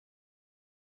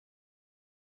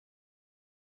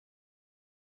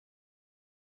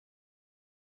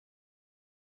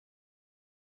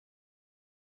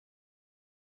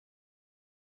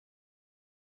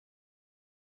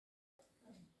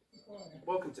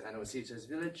Welcome to Ano Asites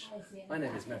Village. My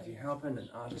name is Matthew Halpin, an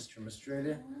artist from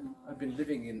Australia. I've been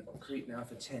living in Crete now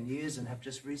for 10 years and have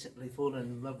just recently fallen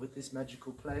in love with this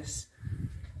magical place.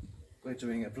 We're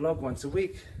doing a vlog once a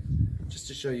week just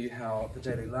to show you how the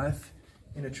daily life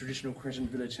in a traditional Cretan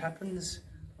village happens.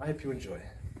 I hope you enjoy.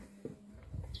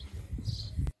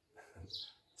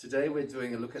 Today we're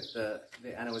doing a look at the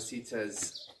Ano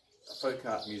Asites Folk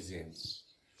Art Museum.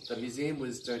 The museum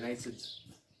was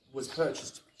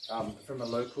purchased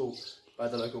by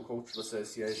the local cultural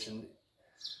association,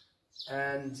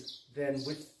 and then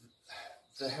with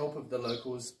the help of the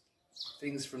locals,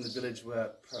 things from the village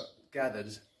were gathered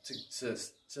to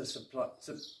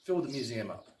fill the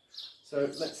museum up. So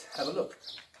let's have a look.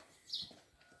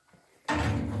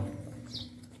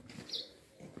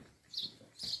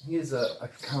 Here's a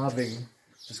carving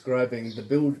describing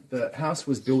the house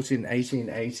was built in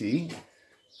 1880,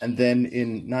 and then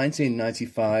in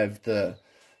 1995 the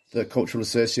Cultural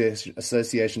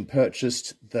Association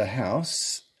purchased the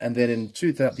house, and then in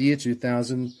the year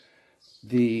 2000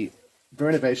 the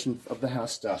renovation of the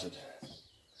house started.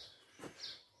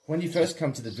 When you first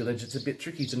come to the village, it's a bit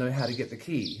tricky to know how to get the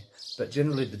key, but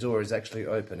generally the door is actually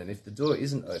open, and if the door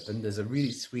isn't open, there's a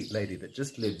really sweet lady that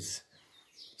just lives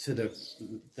to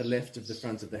the left of the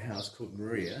front of the house called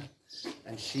Maria,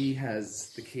 and she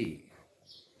has the key.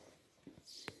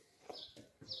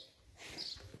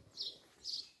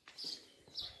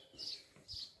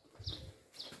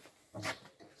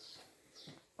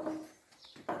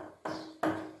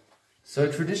 So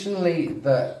traditionally,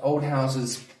 the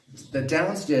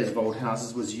downstairs of old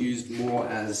houses was used more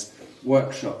as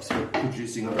workshops for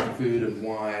producing food and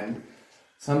wine,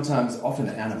 sometimes often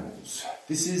animals.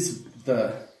 This is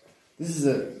a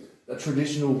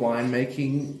traditional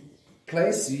winemaking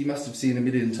place you must have seen a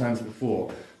million times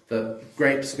before. The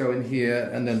grapes go in here,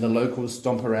 and then the locals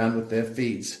stomp around with their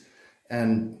feet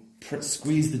and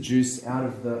squeeze the juice out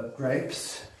of the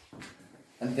grapes.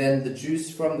 And then the juice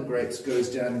from the grapes goes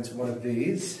down into one of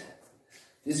these.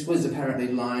 This was apparently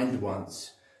lined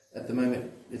once. At the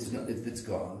moment, it's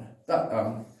gone.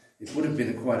 But it would have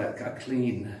been quite a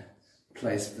clean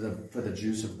place for the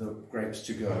juice of the grapes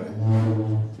to go.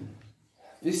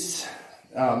 These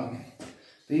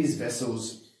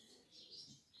vessels,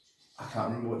 I can't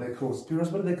remember what they're called.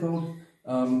 Spiros, what are they called?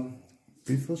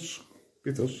 Pithos.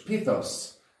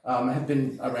 Have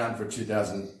been around for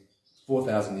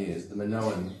 4,000 years. The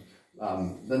Minoans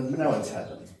had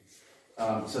them.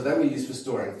 So they were used for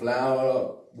storing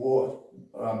flour, water,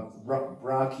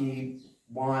 raki,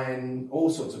 wine, all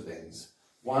sorts of things.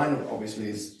 Wine obviously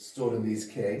is stored in these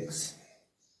kegs.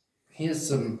 Here's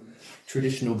some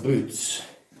traditional boots,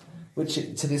 which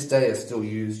to this day are still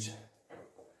used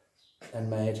and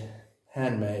made,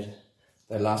 handmade.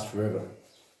 They last forever.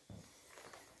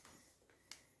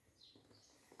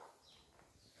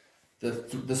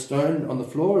 The stone on the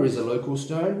floor is a local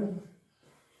stone.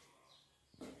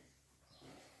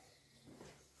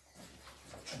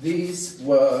 These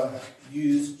were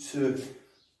used to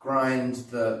grind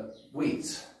the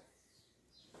wheat.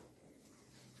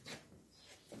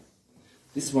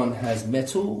 This one has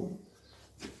metal,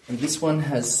 and this one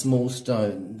has small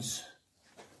stones.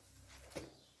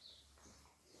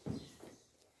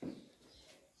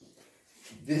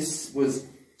 This was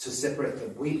to separate the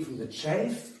wheat from the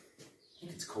chaff. I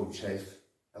think it's called chaff.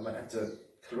 I might have to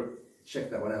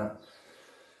check that one out.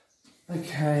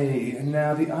 Okay, and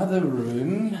now the other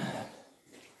room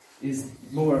is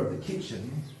more of the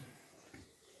kitchen.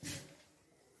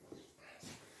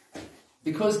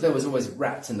 Because there was always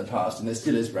rats in the past, and there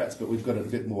still is rats, but we've got it a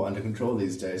bit more under control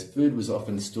these days, food was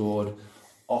often stored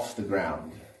off the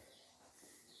ground.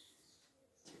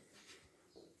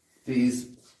 These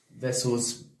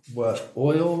vessels were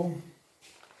oil.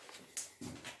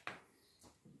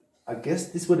 I guess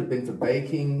this would have been for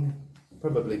baking,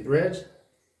 probably bread.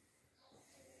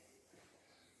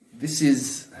 This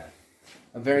is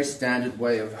a very standard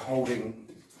way of holding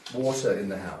water in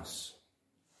the house.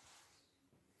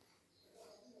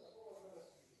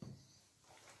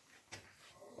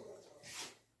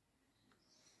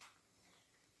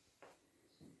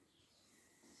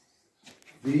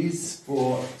 These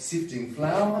for sifting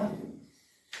flour.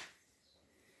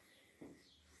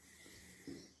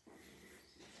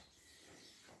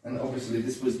 And obviously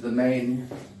this was the main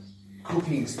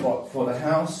cooking spot for the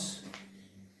house.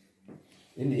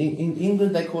 In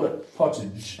England they call it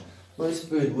pottage. Most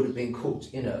food would have been cooked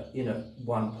in a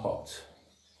one pot.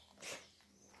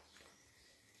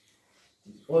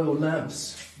 Oil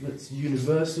lamps, that's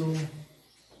universal.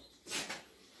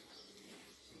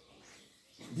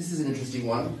 This is an interesting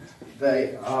one.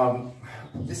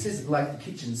 This is like the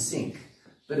kitchen sink,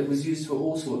 but it was used for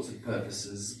all sorts of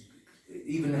purposes,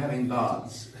 even having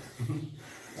baths.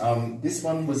 This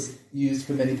one was used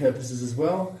for many purposes as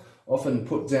well, often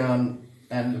put down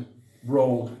and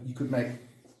rolled. You could make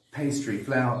pastry,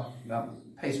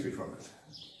 pastry from it.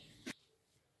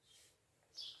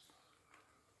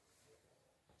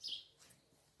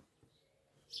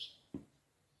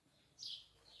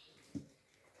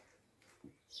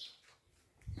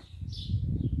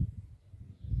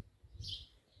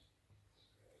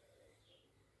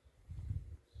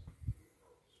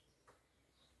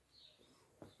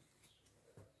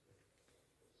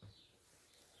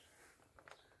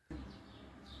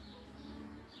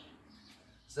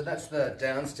 So that's the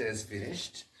downstairs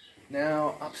finished.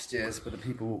 Now upstairs where the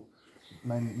people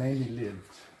mainly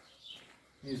lived.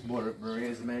 Here's more of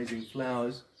Maria's amazing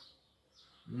flowers.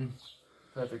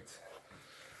 Perfect.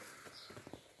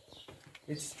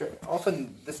 It's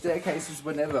often the staircases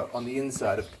were never on the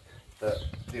inside of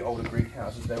the older Greek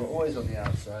houses. They were always on the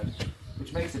outside,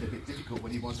 which makes it a bit difficult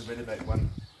when you want to renovate one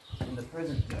in the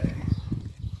present day.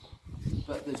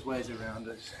 But there's ways around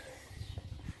it.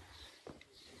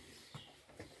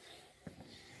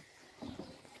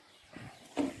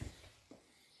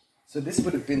 So this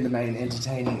would have been the main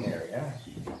entertaining area.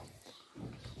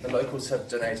 The locals have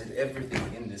donated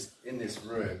everything in this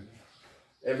room.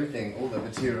 Everything, all the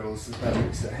materials, the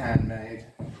fabrics are handmade.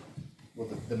 Well,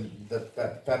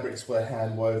 the fabrics were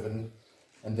hand woven,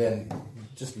 and then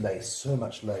just lace, so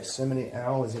much lace, so many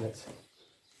hours in it.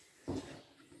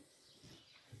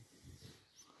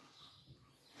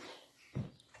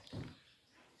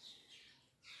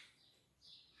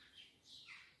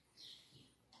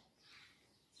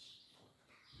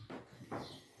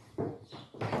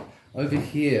 Over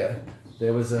here,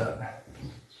 there was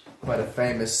quite a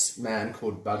famous man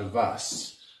called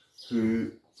Barubas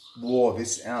who wore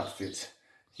this outfit.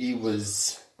 He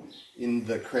was in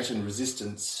the Cretan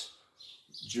resistance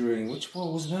during, which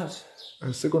war was that?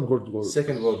 Second World War.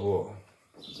 Second World War.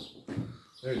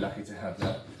 Very lucky to have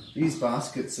that. These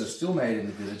baskets are still made in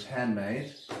the village,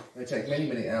 handmade. They take many,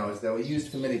 many hours. They were used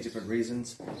for many different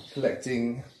reasons.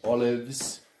 Collecting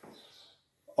olives,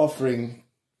 offering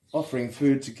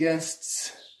food to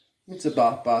guests. It's a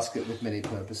basket with many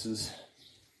purposes.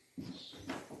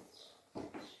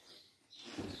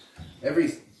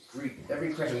 Every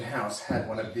Cretan house had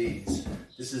one of these.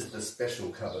 This is the special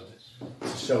cupboard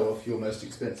to show off your most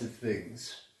expensive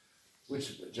things,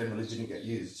 which generally didn't get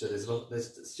used, so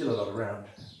there's still a lot around.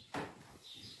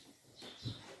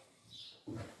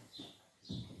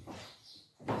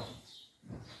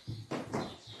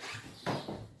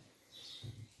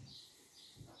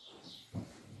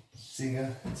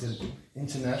 Singer, it's an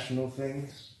international thing.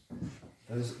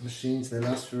 Those machines, they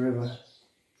last forever.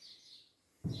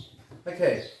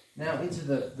 Okay, now into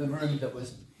the room that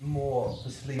was more for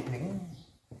sleeping.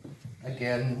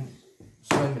 Again,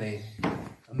 so many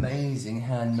amazing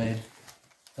handmade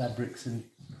fabrics and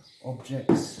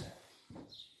objects.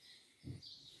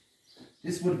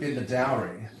 This would have been the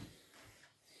dowry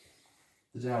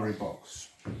box.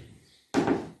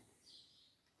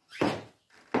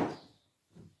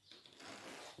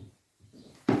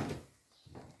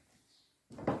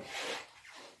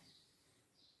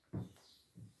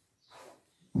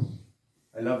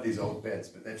 I love these old beds,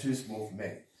 but they're too small for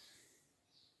me.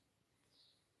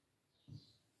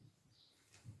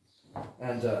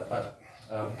 And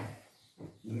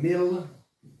mill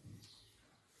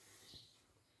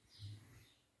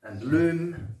and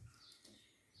loom,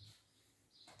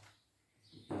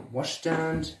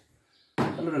 washstand.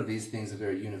 A lot of these things are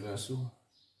very universal.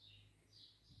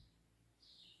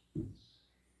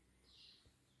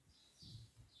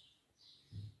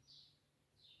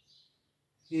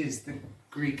 Here's the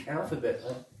Greek alphabet.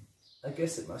 I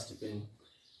guess it must have been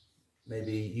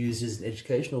maybe used as an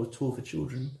educational tool for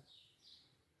children.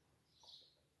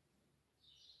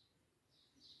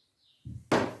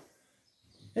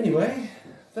 Anyway,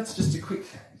 that's just a quick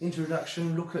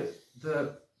introduction look at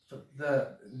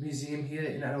the museum here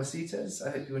in Ano Asites.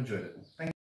 I hope you enjoyed it. Thank you.